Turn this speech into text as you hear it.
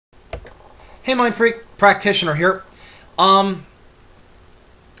Hey Mind Freak, Practitioner here. I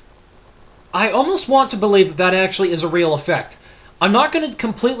almost want to believe that that actually is a real effect. I'm not going to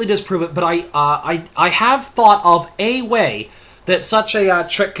completely disprove it, but I have thought of a way that such a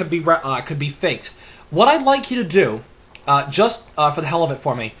trick could be faked. What I'd like you to do, just for the hell of it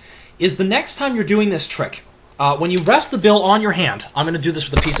for me, is the next time you're doing this trick, when you rest the bill on your hand, I'm going to do this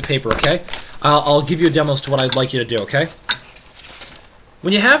with a piece of paper, okay? I'll give you a demo as to what I'd like you to do, okay?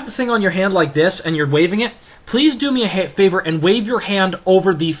 When you have the thing on your hand like this and you're waving it, please do me a favor and wave your hand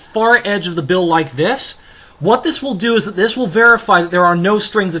over the far edge of the bill like this. What this will do is that this will verify that there are no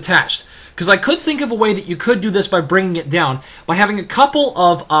strings attached. Because I could think of a way that you could do this by bringing it down, by having a couple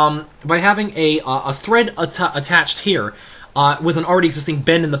of, by having a thread attached here with an already existing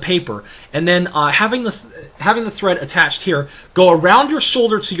bend in the paper, and then having the thread attached here go around your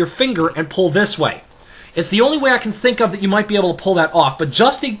shoulder to your finger and pull this way. It's the only way I can think of that you might be able to pull that off, but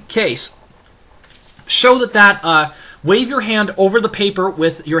just in case, show that wave your hand over the paper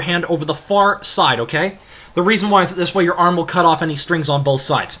with your hand over the far side, okay? The reason why is that this way your arm will cut off any strings on both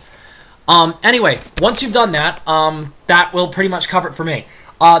sides. Anyway, once you've done that, that will pretty much cover it for me.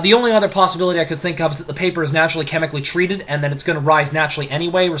 The only other possibility I could think of is that the paper is naturally chemically treated and then it's going to rise naturally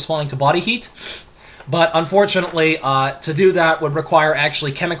anyway, responding to body heat. But unfortunately, to do that would require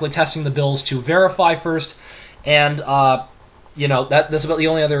actually chemically testing the bills to verify first, and you know, that's about the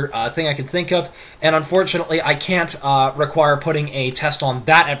only other thing I could think of. And unfortunately, I can't require putting a test on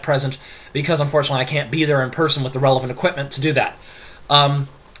that at present because unfortunately I can't be there in person with the relevant equipment to do that.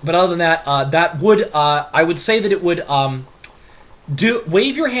 But other than that, that would I would say that it would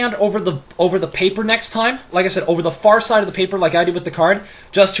wave your hand over the paper next time. Like I said, over the far side of the paper, like I did with the card,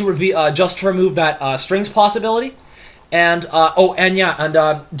 just to remove that strings possibility. And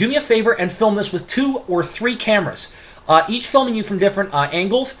do me a favor and film this with 2 or 3 cameras, each filming you from different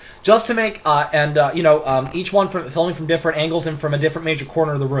angles, just to make each one filming from different angles and from a different major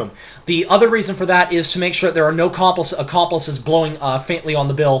corner of the room. The other reason for that is to make sure that there are no accomplices blowing faintly on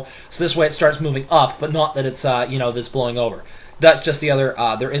the bill, so this way it starts moving up, but not that it's that's blowing over. That's just the other,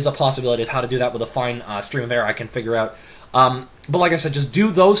 there is a possibility of how to do that with a fine stream of air I can figure out. But like I said, just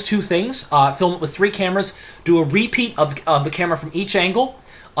do those 2 things. Film it with 3 cameras. Do a repeat of the camera from each angle.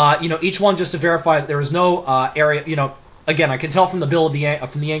 Each one just to verify that there is no area, again, I can tell from the bill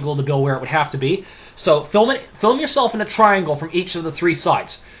from the angle of the bill where it would have to be. So film yourself in a triangle from each of the 3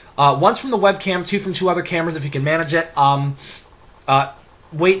 sides. Once from the webcam, 2 from 2 other cameras if you can manage it.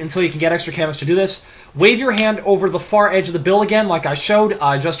 Wait until you can get extra cameras to do this. Wave your hand over the far edge of the bill again, like I showed,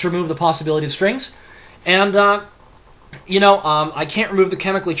 just to remove the possibility of strings. And, I can't remove the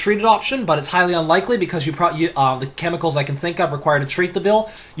chemically treated option, but it's highly unlikely because the chemicals I can think of required to treat the bill,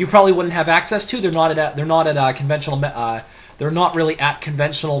 you probably wouldn't have access to. They're not really at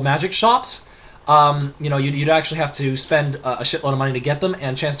conventional magic shops. You'd actually have to spend a shitload of money to get them,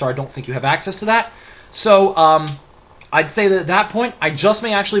 and chances are I don't think you have access to that. So, I'd say that at that point, I just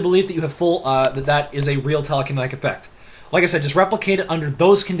may actually believe that you have that is a real telekinetic effect. Like I said, just replicate it under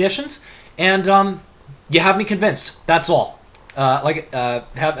those conditions, and you have me convinced. That's all. Replicate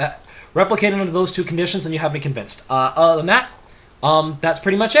it under those 2 conditions, and you have me convinced. Other than that, that's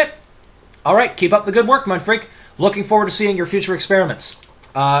pretty much it. All right, keep up the good work, Mind Freak. Looking forward to seeing your future experiments.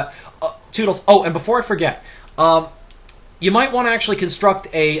 Toodles. Oh, and before I forget, you might want to actually construct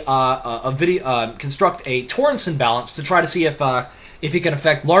a torrinson balance to try to see if it can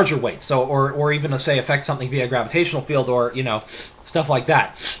affect larger weights, so or even to say affect something via gravitational field or stuff like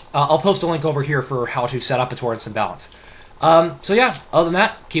that. I'll post a link over here for how to set up a torrinson balance. So yeah, other than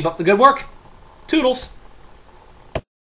that, keep up the good work. Toodles.